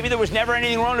horizon, or maybe there was never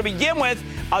anything wrong to begin with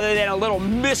other than a little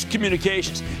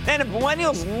miscommunications. Then if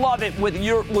millennials love it with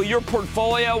your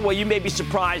portfolio, well, you may be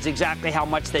surprised exactly how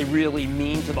much they really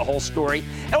mean to the whole story.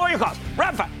 And what are your calls?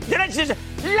 Rapid fire.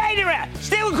 Later on.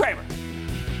 Stay with Cramer.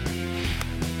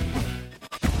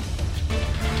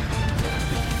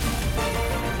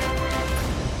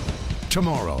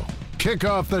 Tomorrow, kick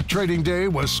off the trading day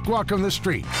with Squawk on the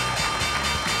Street.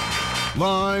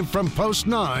 Live from Post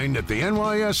 9 at the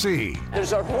NYSE.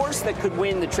 There's a horse that could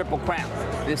win the Triple Crown.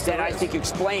 That I think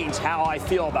explains how I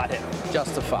feel about him.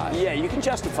 Justify. Yeah, you can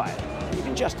justify it. You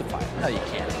can justify it. No, you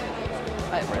can't.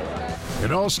 I read it.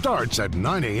 It all starts at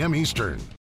 9 a.m. Eastern.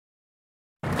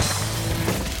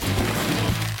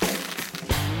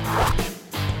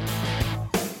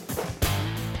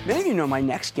 Many of you know my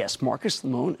next guest, Marcus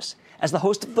Lemonis, as the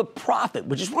host of The Profit,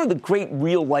 which is one of the great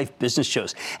real-life business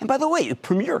shows. And by the way, the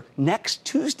premiere next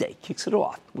Tuesday kicks it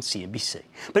off. with CNBC.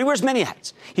 But he wears many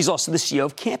hats. He's also the CEO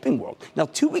of Camping World. Now,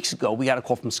 2 weeks ago, we got a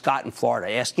call from Scott in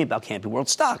Florida asking about Camping World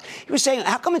stock. He was saying,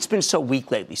 how come it's been so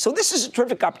weak lately? So this is a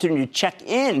terrific opportunity to check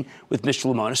in with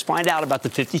Mr. Lemonis, find out about the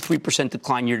 53%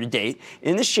 decline year to date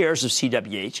in the shares of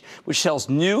CWH, which sells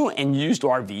new and used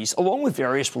RVs, along with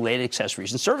various related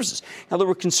accessories and services. Now, there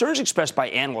were concerns expressed by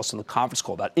analysts on the conference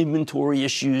call about inventory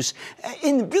issues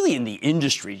in the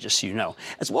industry, just so you know,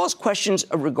 as well as questions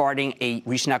regarding a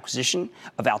recent acquisition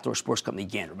of outdoor sports company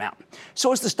Gander Mountain. So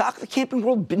has the stock of the Camping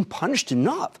World been punished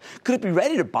enough? Could it be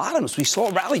ready to bottom as we saw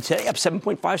a rally today up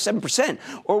 7.57%?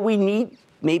 Or we need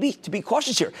maybe to be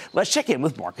cautious here. Let's check in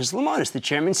with Marcus Lemonis, the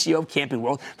chairman and CEO of Camping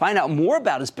World, find out more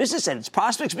about his business and its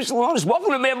prospects. Mr. Lemonis,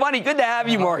 welcome to Mad Money. Good to have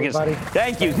you, Marcus.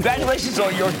 Thank you. Congratulations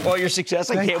on all your success.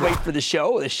 I can't wait for the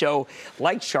show. The show,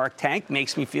 like Shark Tank,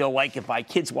 makes me feel like if my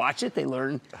kids watch it, they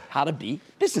learn how to be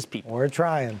business people. We're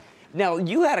trying. Now,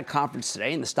 you had a conference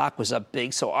today, and the stock was up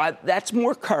big, so that's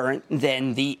more current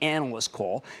than the analyst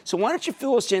call. So why don't you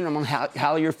fill us in on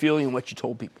how you're feeling and what you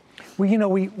told people? Well,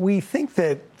 we think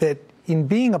that in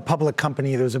being a public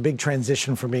company, there's a big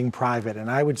transition from being private.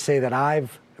 And I would say that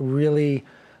I've really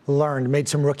made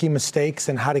some rookie mistakes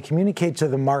in how to communicate to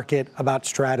the market about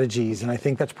strategies. And I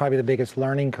think that's probably the biggest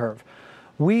learning curve.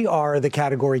 We are the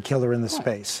category killer in the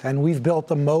space, and we've built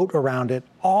a moat around it,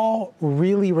 all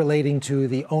really relating to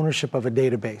the ownership of a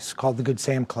database called the Good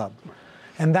Sam Club.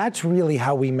 And that's really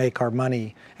how we make our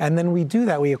money. And then we do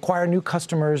that. We acquire new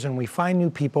customers and we find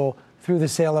new people through the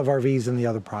sale of RVs and the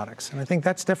other products. And I think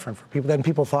that's different for people than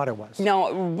people thought it was.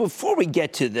 Now, before we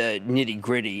get to the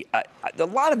nitty-gritty, a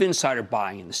lot of insider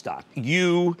buying in the stock.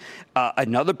 You,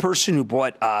 another person who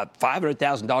bought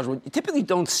 $500,000, you typically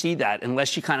don't see that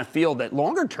unless you kind of feel that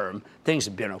longer term things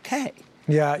have been okay.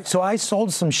 Yeah, so I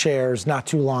sold some shares not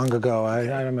too long ago. I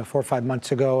don't know, 4 or 5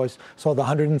 months ago. I sold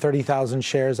 130,000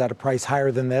 shares at a price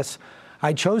higher than this.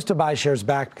 I chose to buy shares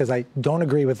back because I don't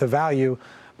agree with the value.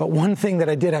 But one thing that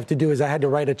I did have to do is I had to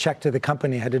write a check to the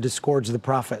company. I had to disgorge the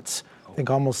profits. I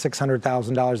think almost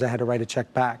 $600,000 I had to write a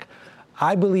check back.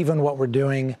 I believe in what we're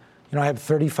doing. I have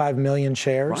 35 million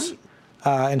shares.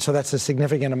 Right. And so that's a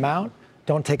significant amount.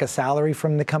 Don't take a salary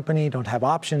from the company. Don't have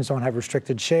options. Don't have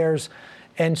restricted shares.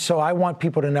 And so I want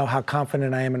people to know how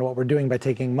confident I am in what we're doing by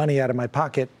taking money out of my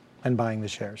pocket and buying the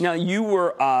shares. Now, you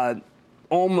were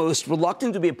almost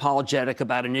reluctant to be apologetic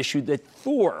about an issue that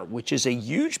Thor, which is a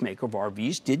huge maker of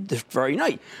RVs, did this very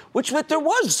night, which meant there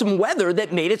was some weather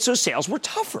that made it so sales were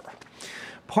tougher.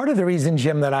 Part of the reason,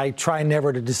 Jim, that I try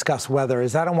never to discuss weather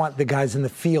is I don't want the guys in the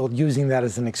field using that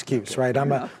as an excuse, right?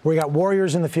 We got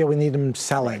warriors in the field. We need them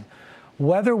selling.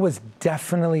 Weather was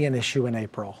definitely an issue in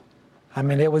April. I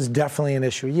mean, it was definitely an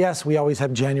issue. Yes, we always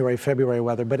have January, February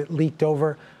weather, but it leaked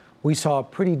over. We saw a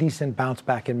pretty decent bounce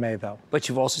back in May, though. But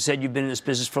you've also said you've been in this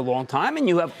business for a long time, and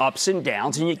you have ups and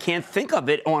downs, and you can't think of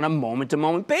it on a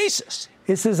moment-to-moment basis.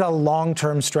 This is a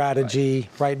long-term strategy,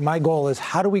 right? My goal is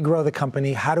how do we grow the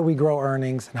company, how do we grow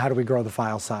earnings, and how do we grow the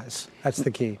file size? That's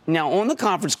the key. Now, on the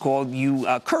conference call, you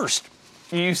cursed.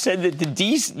 You said that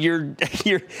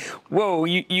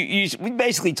we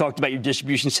basically talked about your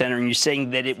distribution center, and you're saying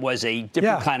that it was a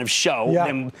different kind of show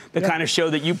than the kind of show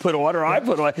that you put on or I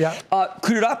put on.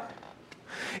 Cleared up?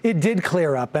 It did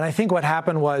clear up, and I think what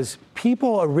happened was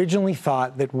people originally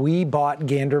thought that we bought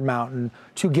Gander Mountain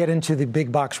to get into the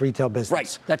big box retail business.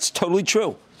 Right, that's totally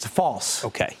true. It's false.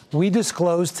 Okay. We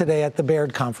disclosed today at the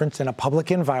Baird conference in a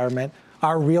public environment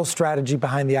our real strategy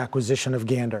behind the acquisition of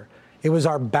Gander. It was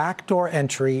our backdoor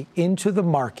entry into the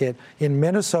market in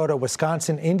Minnesota,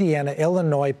 Wisconsin, Indiana,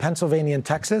 Illinois, Pennsylvania, and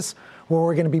Texas, where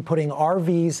we're going to be putting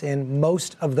RVs in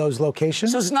most of those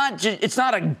locations. So it's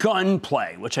not a gun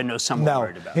play, which I know some are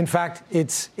worried about. In fact,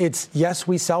 it's yes,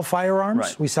 we sell firearms,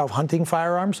 right. We sell hunting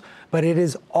firearms, but it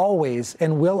is always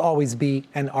and will always be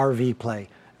an RV play.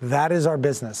 That is our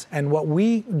business. And what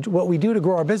we do to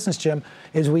grow our business, Jim,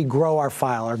 is we grow our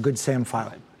file, our Good Sam file.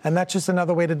 Right. And that's just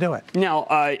another way to do it. Now,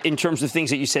 in terms of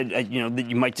things that you said, that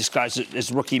you might disguise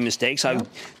as rookie mistakes,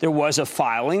 there was a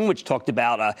filing which talked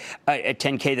about a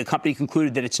 10K. The company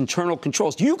concluded that its internal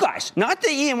controls, you guys, not the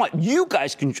EY, you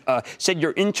guys said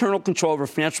your internal control over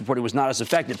financial reporting was not as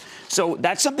effective. So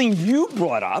that's something you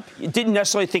brought up. You didn't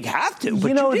necessarily think have to, but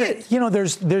you did.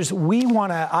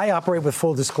 I operate with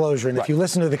full disclosure, and if you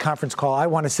listen to the conference call, I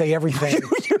want to say everything.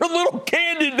 You're a little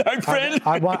candid, my friend.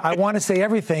 I want to say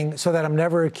everything so that I'm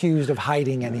never accused of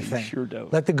hiding anything. Sure do.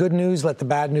 Let the good news, let the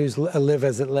bad news live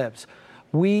as it lives.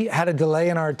 We had a delay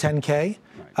in our 10K.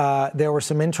 Right. There were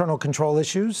some internal control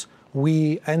issues.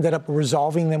 We ended up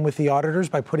resolving them with the auditors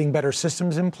by putting better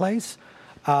systems in place.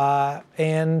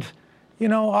 And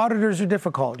auditors are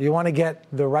difficult. You want to get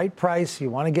the right price. You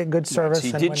want to get good service. So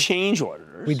you did change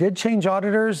auditors. We did change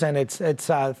auditors, and it's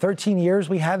 13 years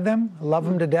we had them. Love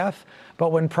them to death.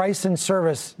 But when price and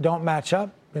service don't match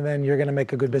up, and then you're going to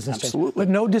make a good business change. Absolutely. But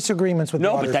no disagreements with the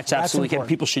auditors. No, but that's absolutely important.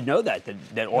 People should know that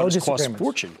audits cost a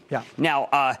fortune. Yeah.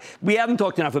 Now, we haven't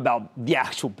talked enough about the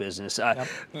actual business.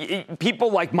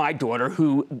 People like my daughter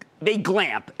who, they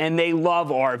glamp and they love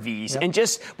RVs and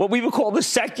just what we would call the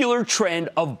secular trend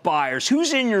of buyers.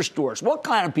 Who's in your stores? What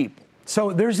kind of people?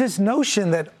 So there's this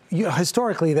notion that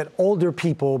historically that older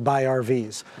people buy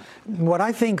RVs. What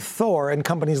I think Thor and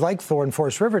companies like Thor and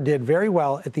Forest River did very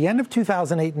well at the end of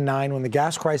 2008 and 9 when the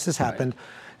gas crisis happened,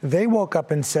 they woke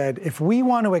up and said, if we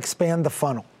want to expand the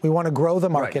funnel, we want to grow the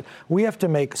market, we have to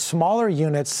make smaller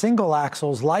units, single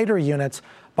axles, lighter units.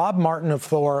 Bob Martin of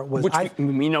Thor was,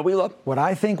 we love. What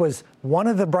I think was one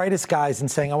of the brightest guys in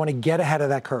saying, I want to get ahead of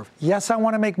that curve. Yes, I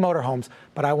want to make motorhomes,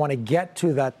 but I want to get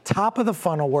to the top of the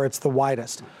funnel where it's the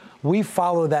widest. We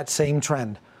follow that same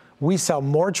trend. We sell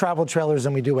more travel trailers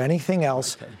than we do anything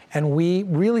else, and we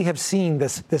really have seen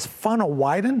this funnel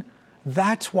widen.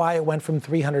 That's why it went from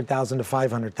 300,000 to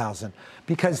 500,000,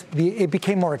 because it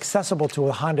became more accessible to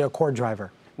a Honda Accord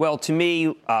driver. Well, to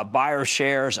me, buyer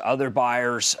shares, other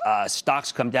buyers,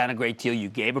 stocks come down a great deal. You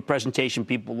gave a presentation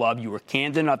people love. You were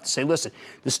candid enough to say, listen,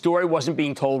 the story wasn't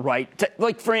being told right.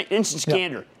 Like, for instance,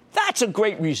 Gander. That's a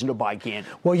great reason to buy Gander.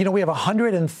 Well, we have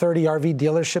 130 RV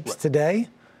dealerships today.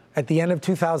 At the end of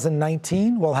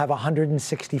 2019, we'll have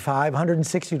 160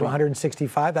 to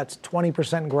 165. That's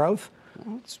 20% growth.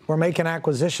 We're making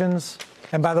acquisitions.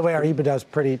 And by the way, our EBITDA is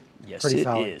pretty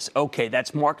solid. It is. Okay,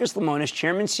 that's Marcus Lemonis,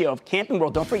 Chairman and CEO of Camping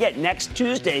World. Don't forget, next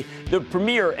Tuesday, the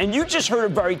premiere. And you just heard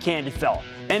a very candid fellow.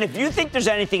 And if you think there's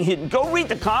anything hidden, go read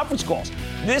the conference calls.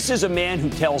 This is a man who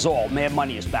tells all. Mad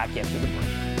Money is back after the break.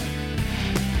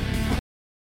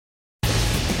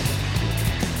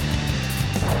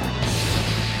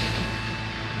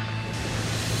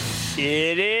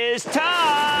 It is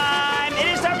time. It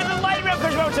is time for the lightning round.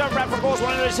 Because we're going to wrap for goals.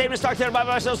 One of the same stock there by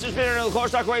ourselves. Just been in the core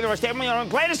stock way. We're stable.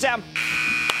 Play the sound.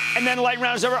 And then the lightning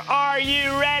round is over. Are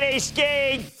you ready,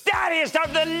 Ski? That is time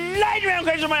for the lightning round.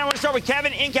 I want to start with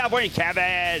Kevin in California.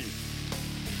 Kevin.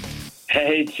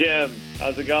 Hey, Jim.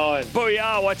 How's it going?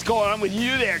 Booyah. What's going on with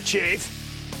you there, Chief?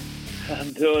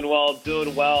 I'm doing well.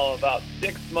 About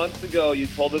 6 months ago, you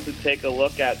told us to take a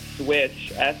look at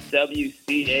Switch,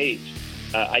 SWCH.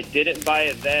 I didn't buy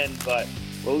it then, but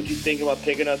what would you think about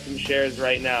picking up some shares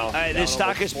right now? The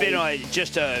stock has been it's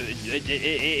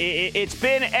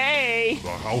been a... The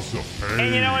house of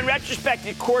pain. And, in retrospect,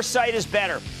 the core site is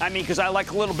better. I mean, because I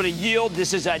like a little bit of yield.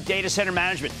 This is data center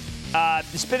management.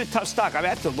 It's been a tough stock. I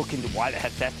have to look into why the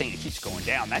heck that thing keeps going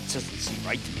down. That doesn't seem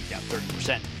right to me, down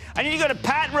 30%. I need to go to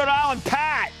Pat in Rhode Island.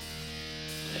 Pat!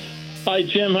 Hi,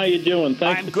 Jim. How you doing?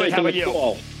 Thanks for taking the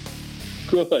call.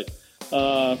 Good.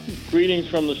 Greetings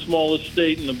from the smallest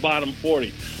state in the bottom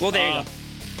 40. Well, there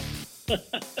you go.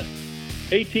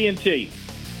 AT&T,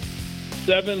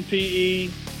 7 PE,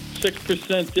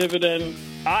 6% dividend.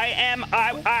 I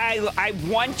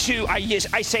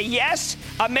say yes.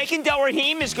 Megan Del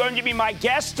Rahim is going to be my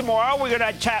guest tomorrow. We're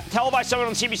going to televise someone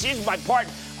on CNBC. This is my part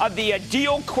of the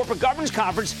Deal Corporate Governance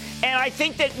Conference. And I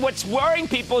think that what's worrying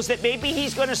people is that maybe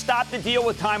he's going to stop the deal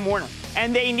with Time Warner.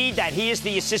 And they need that. He is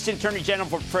the Assistant Attorney General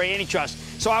for antitrust.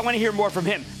 So I want to hear more from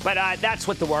him. But that's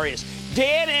what the worry is.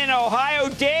 Dan in Ohio.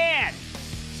 Dan.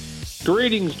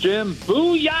 Greetings, Jim.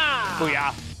 Booyah!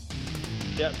 Booyah.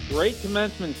 Yeah, great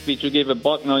commencement speech you gave at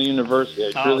Bucknell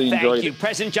University. I really enjoyed it. Thank you.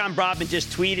 President John Brodman just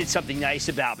tweeted something nice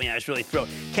about me. I was really thrilled.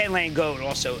 Ken Langone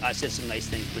also said some nice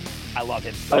things, but I love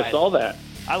him. I saw that.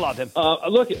 I love him.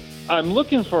 I'm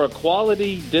looking for a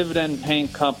quality dividend-paying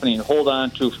company to hold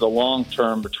on to for the long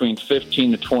term, between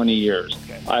 15 to 20 years.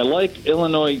 Okay. I like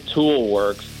Illinois Tool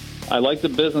Works. I like the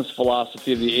business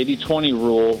philosophy of the 80-20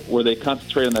 rule, where they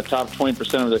concentrate on the top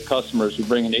 20% of their customers who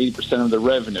bring in 80% of their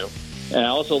revenue. And I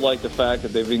also like the fact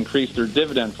that they've increased their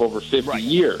dividend for over 50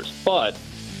 years. But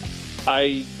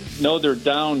I know they're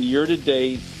down year to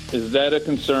date. Is that a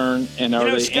concern? And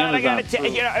are they Scott,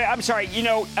 Amazon? I'm sorry.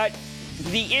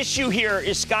 The issue here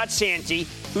is Scott Santee,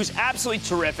 who's absolutely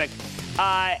terrific,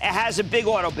 has a big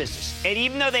auto business. And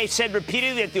even though they've said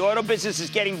repeatedly that the auto business is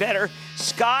getting better,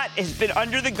 Scott has been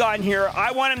under the gun here.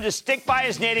 I want him to stick by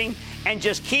his knitting and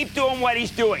just keep doing what he's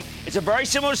doing. It's a very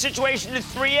similar situation to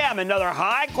 3M, another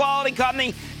high-quality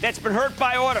company that's been hurt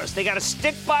by autos. They got to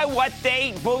stick by what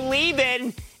they believe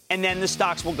in, and then the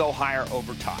stocks will go higher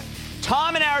over time.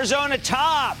 Tom in Arizona.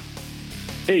 Tom.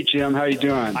 Hey, Jim. How you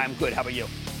doing? I'm good. How about you?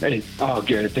 Hey. Oh,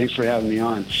 good. Thanks for having me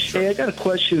on. Sure. Hey, I got a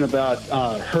question about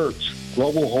Hertz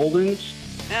Global Holdings.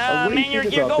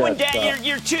 Man, you're going down.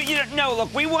 You're too. No,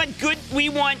 look, we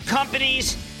want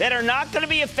companies that are not going to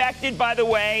be affected, by the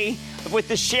way, with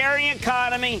the sharing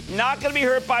economy, not going to be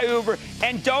hurt by Uber,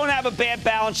 and don't have a bad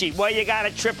balance sheet. Well, you got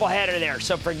a triple header there,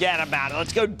 so forget about it.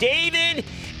 Let's go, David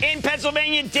in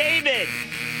Pennsylvania. David.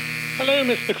 Hello,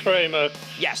 Mr. Cramer.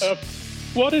 Yes.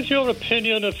 What is your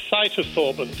opinion of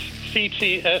cytosorbents,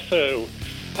 CTSO?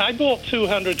 I bought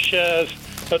 200 shares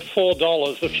at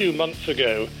 $4 a few months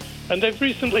ago, and they've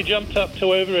recently jumped up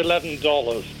to over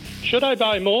 $11. Should I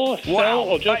buy more, sell,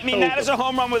 or just hold that is a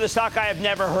home run with a stock I have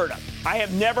never heard of. I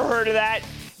have never heard of that.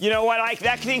 You know what?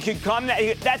 That thing could come.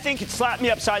 That thing could slap me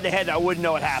upside the head, and I wouldn't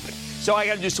know what happened. So I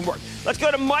got to do some work. Let's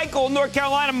go to Michael, North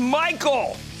Carolina.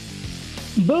 Michael.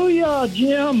 Booyah,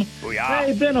 Jim. Booyah.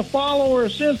 I've been a follower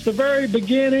since the very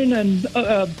beginning, and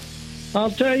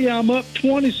I'll tell you, I'm up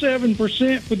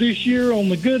 27% for this year on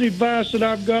the good advice that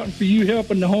I've gotten for you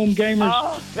helping the home gamers.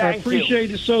 I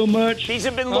appreciate it so much. These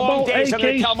have been long days. I'm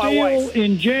going to tell my wife.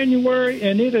 in January,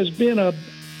 and it has been a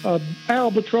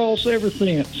albatross ever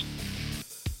since.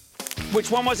 Which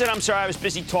one was it? I'm sorry, I was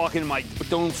busy talking to my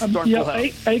darn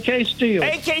AK Steel.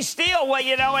 AK Steel. Well,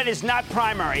 you know, it is not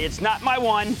primary. It's not my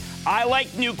one. I like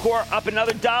Nucor, up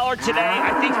another $1 today.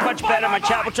 I think it's much better. My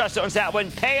Chapel Trust owns that one.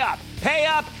 Pay up,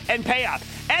 and pay up.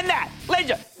 And that,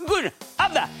 ladies and gentlemen,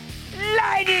 of the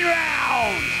Lightning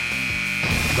Round.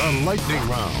 The Lightning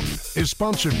Round is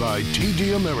sponsored by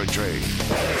TD Ameritrade.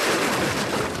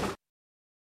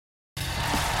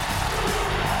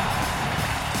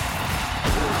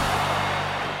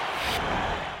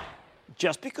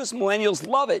 Just because millennials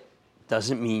love it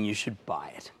doesn't mean you should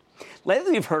buy it.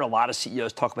 Lately, we've heard a lot of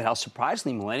CEOs talk about how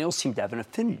surprisingly millennials seem to have an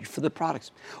affinity for the products.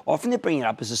 Often they bring it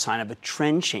up as a sign of a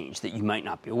trend change that you might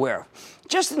not be aware of.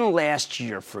 Just in the last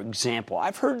year, for example,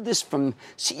 I've heard this from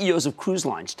CEOs of cruise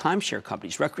lines, timeshare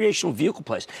companies, recreational vehicle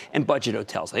places, and budget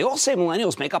hotels. They all say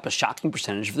millennials make up a shocking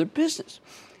percentage of their business.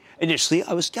 Initially,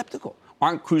 I was skeptical.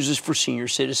 Aren't cruises for senior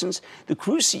citizens? The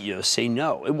cruise CEOs say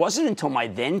no. It wasn't until my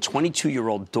then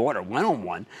 22-year-old daughter went on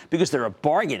one because they're a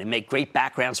bargain and make great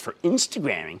backgrounds for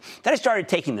Instagramming that I started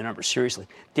taking the numbers seriously.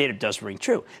 Data does ring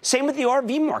true. Same with the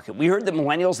RV market. We heard that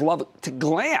millennials love to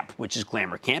glamp, which is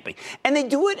glamour camping, and they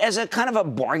do it as a kind of a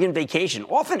bargain vacation,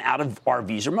 often out of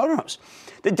RVs or motorhomes.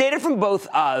 The data from both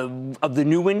of the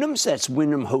new Wyndhams, that's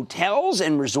Wyndham Hotels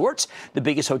and Resorts, the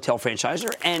biggest hotel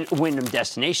franchisor, and Wyndham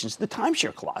Destinations, the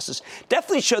timeshare colossus,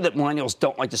 definitely show that millennials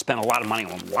don't like to spend a lot of money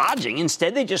on lodging.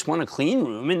 Instead, they just want a clean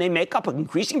room, and they make up an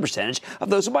increasing percentage of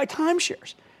those who buy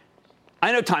timeshares.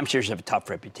 I know timeshares have a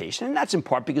tough reputation, and that's in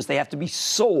part because they have to be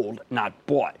sold, not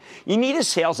bought. You need a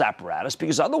sales apparatus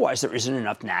because otherwise there isn't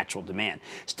enough natural demand.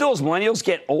 Still, as millennials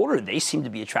get older, they seem to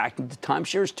be attracted to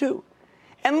timeshares too.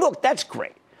 And look, that's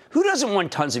great. Who doesn't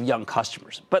want tons of young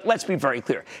customers? But let's be very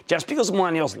clear. Just because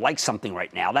millennials like something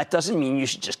right now, that doesn't mean you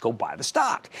should just go buy the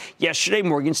stock. Yesterday,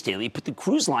 Morgan Stanley put the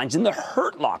cruise lines in the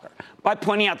hurt locker by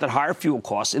pointing out that higher fuel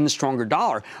costs and the stronger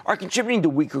dollar are contributing to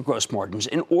weaker gross margins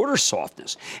and order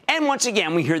softness. And once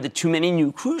again, we hear that too many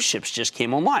new cruise ships just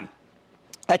came online.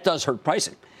 That does hurt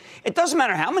pricing. It doesn't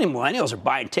matter how many millennials are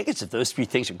buying tickets if those three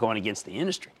things are going against the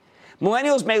industry.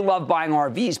 Millennials may love buying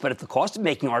RVs, but if the cost of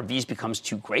making RVs becomes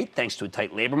too great thanks to a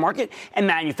tight labor market and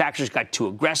manufacturers got too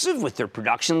aggressive with their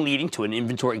production leading to an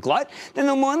inventory glut, then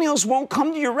the millennials won't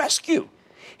come to your rescue.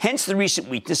 Hence the recent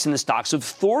weakness in the stocks of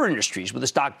Thor Industries, with the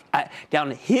stock down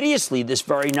hideously this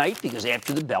very night because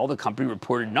after the bell, the company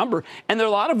reported a number, and there are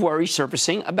a lot of worries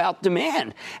surfacing about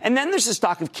demand. And then there's the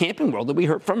stock of Camping World that we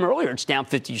heard from earlier. It's down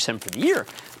 50% for the year,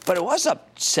 but it was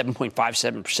up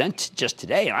 7.57% just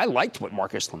today, and I liked what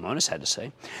Marcus Lemonis had to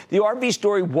say. The RV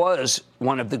story was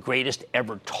one of the greatest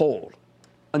ever told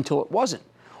until it wasn't.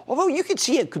 Although you could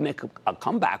see it could make a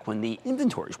comeback when the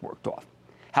inventories worked off.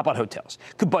 How about hotels?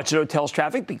 Could budget hotels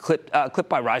traffic be clipped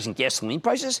by rising gasoline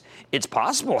prices? It's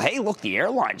possible. Hey, look, the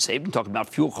airlines, they've been talking about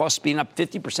fuel costs being up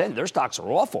 50%. Their stocks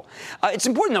are awful. It's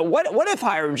important, though. What if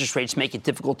higher interest rates make it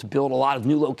difficult to build a lot of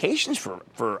new locations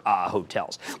for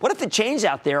hotels? What if the chains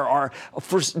out there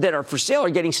that are for sale are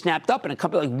getting snapped up and a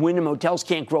company like Wyndham Hotels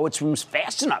can't grow its rooms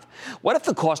fast enough? What if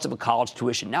the cost of a college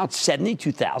tuition, now it's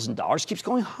 $72,000, keeps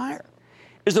going higher?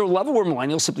 Is there a level where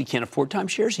millennials simply can't afford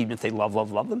timeshares, even if they love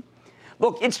them?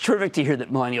 Look, it's terrific to hear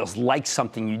that millennials like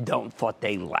something you don't thought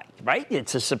they liked, right?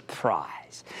 It's a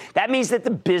surprise. That means that the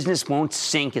business won't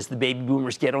sink as the baby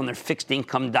boomers get on their fixed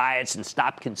income diets and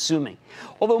stop consuming.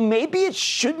 Although maybe it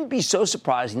shouldn't be so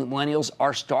surprising that millennials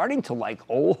are starting to like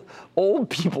old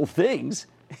people things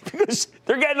because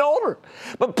they're getting older.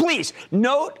 But please,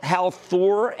 note how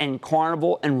Thor and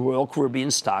Carnival and Royal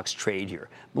Caribbean stocks trade here.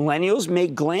 Millennials may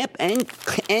glamp and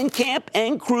camp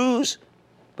and cruise,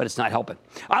 but it's not helping.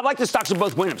 I like the stocks of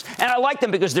both Wyndhams, and I like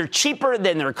them because they're cheaper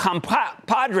than their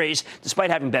compadres, despite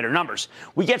having better numbers.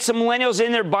 We get some millennials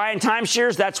in there buying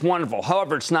timeshares. That's wonderful.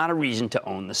 However, it's not a reason to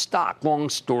own the stock. Long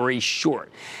story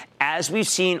short, as we've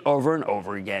seen over and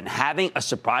over again, having a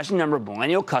surprising number of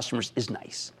millennial customers is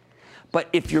nice. But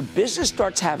if your business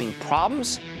starts having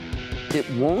problems, it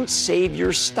won't save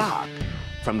your stock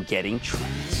from getting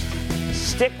trends.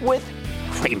 Stick with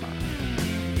Cramer.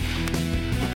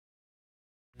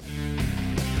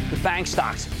 The bank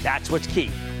stocks, that's what's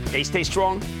key. They stay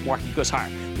strong, market goes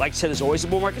higher. Like I said, there's always a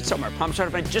bull market somewhere. I promise to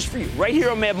find just for you, right here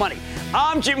on Mad Money.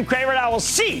 I'm Jim Cramer, and I will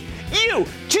see you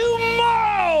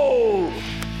tomorrow.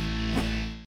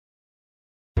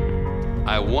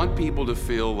 I want people to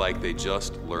feel like they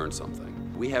just learned something.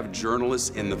 We have journalists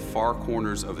in the far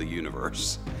corners of the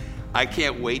universe. I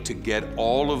can't wait to get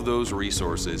all of those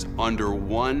resources under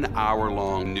 1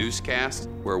 hour-long newscast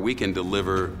where we can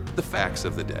deliver the facts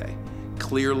of the day,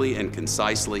 clearly and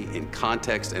concisely, in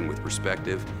context and with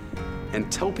perspective,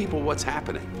 and tell people what's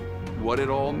happening, what it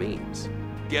all means.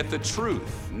 Get the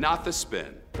truth, not the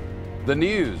spin. The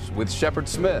News with Shepard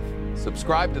Smith.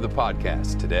 Subscribe to the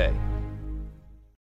podcast today.